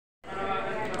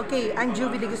Okay, I'm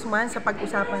Juvie de Guzman sa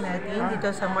pag-usapan natin dito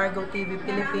sa Margo TV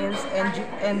Philippines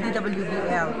and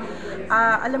DWBL.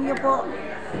 Alam niyo po,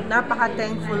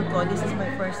 napaka-thankful ko. This is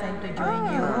my first time to join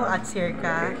you at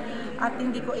Searca. At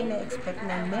hindi ko ina-expect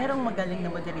na merong magaling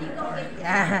na moderator.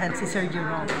 Yan, si Sir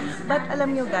Jerome. But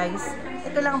alam niyo guys,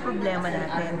 ito lang ang problema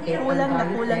natin. Kulang na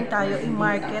kulang tayo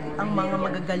i-market ang mga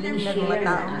magagaling na mga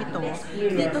taong ito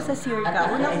dito sa Searca.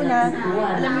 Una-una,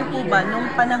 alam niyo po ba, nung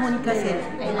panahon kasi,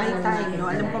 may time, no?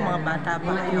 Alam ko mga bata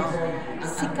pa kayo,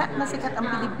 sikat na sikat ang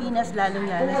Pilipinas,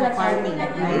 lalong-lalo sa farming,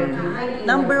 right?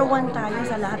 Number 1 tayo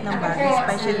sa lahat ng bagay,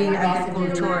 especially in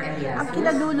agriculture. Ang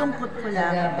kinalulungkot ko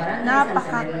lang,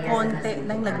 napaka-konti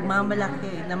ng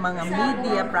nagmamalaki ng mga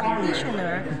media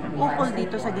practitioner ukol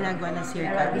dito sa ginagawa ng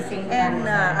Searca. And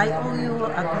I owe you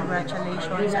a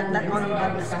congratulations, and not only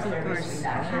that, the speakers.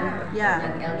 Yeah.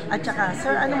 At saka,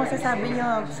 sir, ano masasabi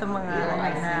niyo sa mga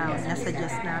na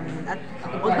nasuggest namin? At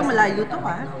although malayo to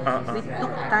we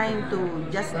took time to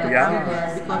just to come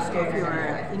because of your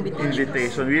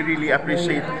invitation. We really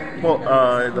appreciate po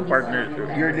the partner,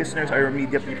 your listeners, our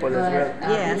media people as well.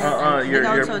 Yes. And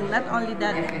also, not only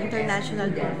that, international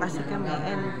din kasi kami.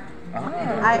 And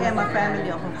I am a family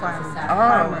of a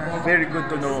farmer. Very good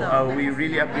to know. So, we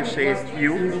really appreciate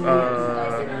you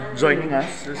joining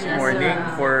us this morning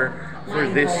for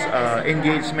this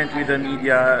engagement with the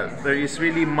media. There is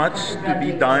really much to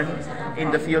be done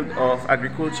in the field of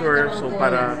agriculture. So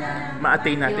para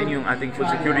ma-attain natin yung ating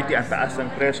food security, ang taas ng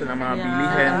presyo ng mga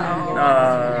bilihin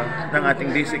ng ating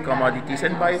basic commodities.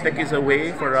 And biotech is a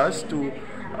way for us to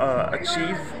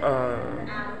achieve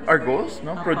our goals,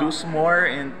 no? Produce more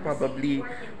and probably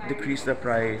decrease the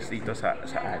price dito sa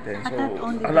atin. So,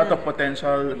 a lot of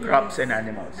potential crops and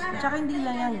animals. Tsaka hindi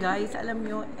lang yan guys, alam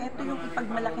nyo, eto yung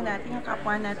pagmalaki natin, yung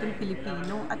kapwa natin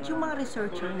Pilipino at yung mga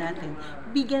researcher natin,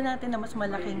 bigyan natin na mas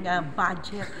malaking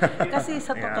budget. Kasi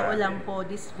sa totoo lang po,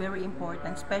 this is very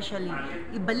important, especially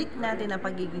ibalik natin ang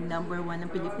pagiging number 1 ng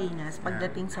Pilipinas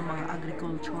pagdating sa mga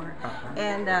agriculture.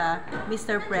 And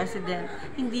Mr. President,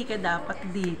 hindi ka dapat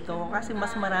dito kasi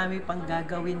mas marami pang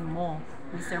gagawin mo,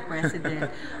 Mr. President.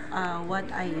 What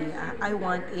I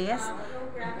want is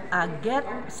get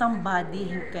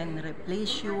somebody who can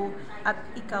replace you at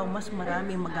ikaw mas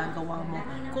marami magagawa mo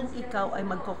kung ikaw ay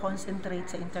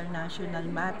magko-concentrate sa international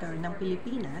matter ng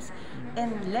Pilipinas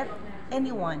and let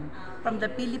anyone from the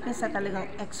Philippines na talagang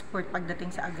expert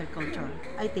pagdating sa agriculture.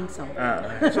 I think so.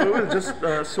 So we'll just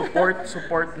support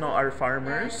no, our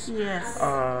farmers. Yes.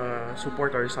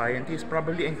 Support our scientists.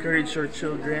 Probably encourage your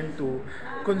children to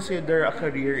consider a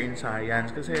career in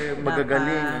science kasi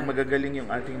magagaling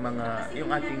yung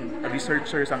ating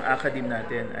researchers, ang academe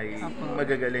natin ay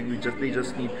magagaling. They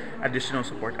just need additional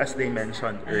support as they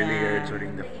mentioned earlier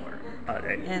during the forum.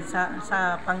 Alright. And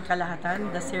sa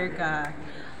pangkalahatan, the Searca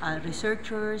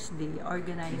researchers, the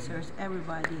organizers,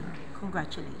 everybody,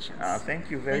 congratulations.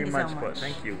 Thank you very much po.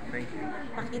 Thank you.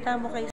 Pakita mo kay